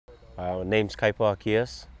Name's Kaipo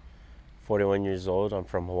Jaquias, 41 years old. I'm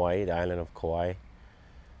from Hawaii, the island of Kauai.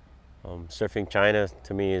 Surfing China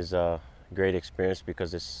to me is a great experience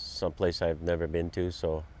because it's someplace I've never been to,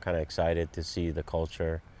 so kind of excited to see the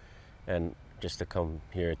culture, and just to come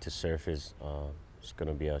here to surf is it's going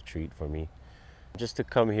to be a treat for me. Just to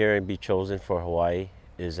come here and be chosen for Hawaii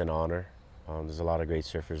is an honor. There's a lot of great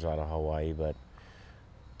surfers out of Hawaii, but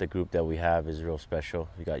the group that we have is real special.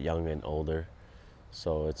 We got young and older,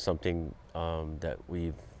 so it's something that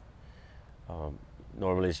we've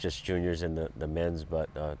normally it's just juniors and the men's, but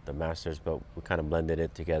the masters, but we kind of blended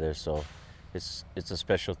it together. So it's a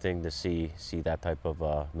special thing to see that type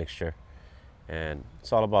of mixture, and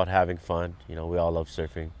it's all about having fun. You know, we all love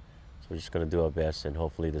surfing, so we're just gonna do our best, and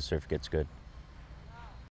hopefully the surf gets good.